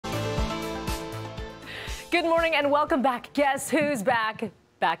Good morning and welcome back. Guess who's back?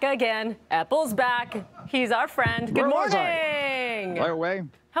 Back again. Eppel's back. He's our friend. Good morning. Right away.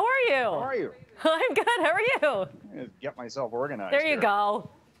 How are you? How are you? I'm good. How are you? Get myself organized. There you go.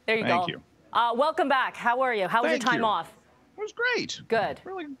 There you go. Thank you. Welcome back. How are you? How was your time off? It was great. Good.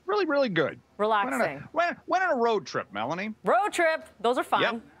 Really good. Relaxing. Went on a road trip, Melanie. Road trip. Those are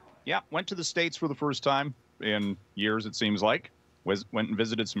fun. Yep. Went to the States for the first time in years, it seems like. Went and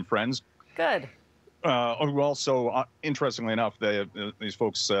visited some friends. Good. Also, interestingly enough, these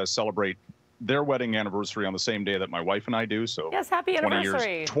folks celebrate their wedding anniversary on the same day that my wife and I do. So yes, happy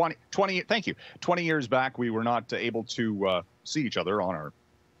anniversary. 20, thank you. 20 years back, we were not able to see each other on our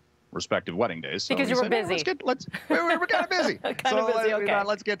respective wedding days. So because you were busy. We were kind of busy. Okay.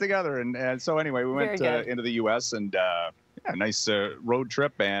 Let's get together. And so anyway, we went into the U.S. and nice road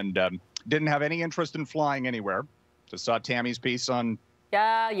trip, and didn't have any interest in flying anywhere. Just saw Tammy's piece on.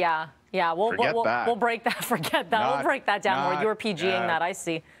 Yeah. We'll break that. Forget that. We'll break that down more. You were PGing that. I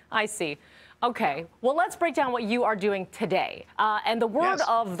see. Okay. Well, let's break down what you are doing today. And the word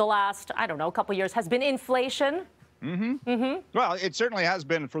of the last, I don't know, couple years has been inflation. Well, it certainly has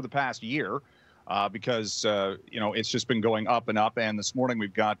been for the past year because, it's just been going up and up. And this morning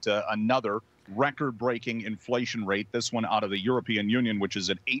we've got another record-breaking inflation rate, this one out of the European Union, which is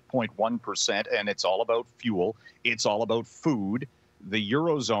at 8.1%. And it's all about fuel. It's all about food. The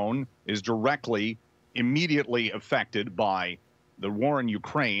Eurozone is immediately affected by the war in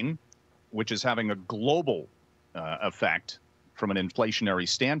Ukraine, which is having a global effect from an inflationary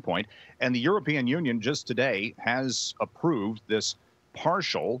standpoint. And the European Union just today has approved this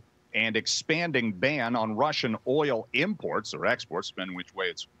partial and expanding ban on Russian oil imports or exports, depending which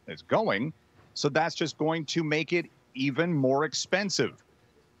way it's going. So that's just going to make it even more expensive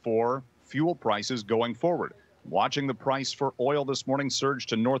for fuel prices going forward. Watching the price for oil this morning surge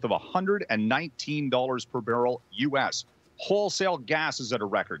to north of $119 per barrel U.S. Wholesale gas is at a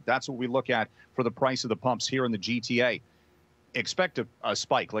record. That's what we look at for the price of the pumps here in the GTA. Expect a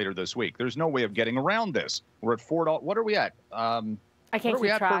spike later this week. There's no way of getting around this. We're at $4. What are we at? I can't what are we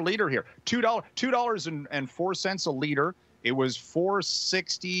keep at track. per liter here? $2.04 a liter. It was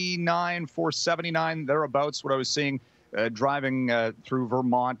 $4.69, $4.79 thereabouts. What I was seeing driving through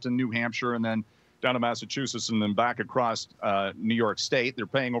Vermont and New Hampshire, and then down to Massachusetts, and then back across New York State. They're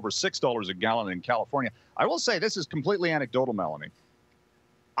paying over $6 a gallon in California. I will say this is completely anecdotal, Melanie.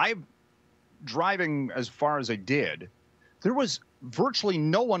 I'm driving as far as I did. There was virtually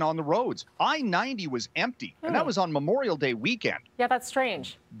no one on the roads. I-90 was empty, and that was on Memorial Day weekend. Yeah, that's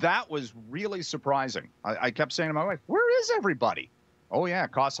strange. That was really surprising. I kept saying to my wife, where is everybody? Oh, yeah,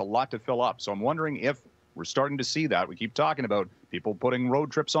 it costs a lot to fill up. So I'm wondering if we're starting to see that. We keep talking about people putting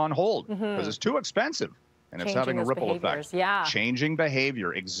road trips on hold because it's too expensive, and it's having a ripple effect. Yeah. Changing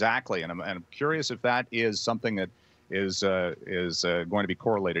behavior, exactly. And I'm curious if that is something that is going to be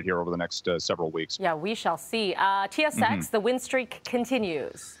correlated here over the next several weeks. Yeah, we shall see. TSX, the win streak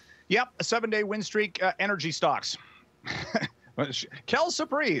continues. Yep, a 7-day win streak. Energy stocks. Kel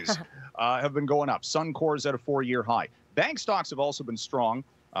Surprise have been going up. Suncor's at a 4-year high. Bank stocks have also been strong.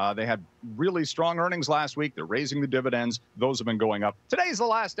 They had really strong earnings last week. They're raising the dividends. Those have been going up. Today's the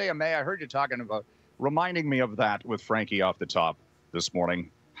last day of May. I heard you reminding me of that with Frankie off the top this morning.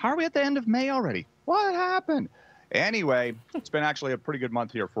 How are we at the end of May already? What happened? Anyway, it's been actually a pretty good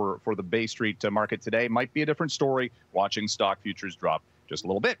month here for the Bay Street market today. Might be a different story watching stock futures drop just a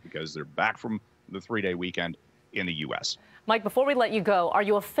little bit because they're back from the 3-day weekend in the U.S. Mike, before we let you go, are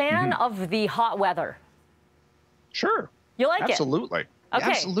you a fan of the hot weather? Sure. You like it? Absolutely. Okay.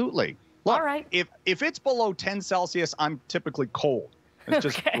 Absolutely. Look, all right. If it's below 10 Celsius, I'm typically cold. It's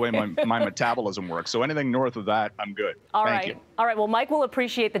just the way my metabolism works. So anything north of that, I'm good. All Thank you. All right. Well, Mike will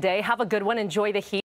appreciate the day. Have a good one. Enjoy the heat.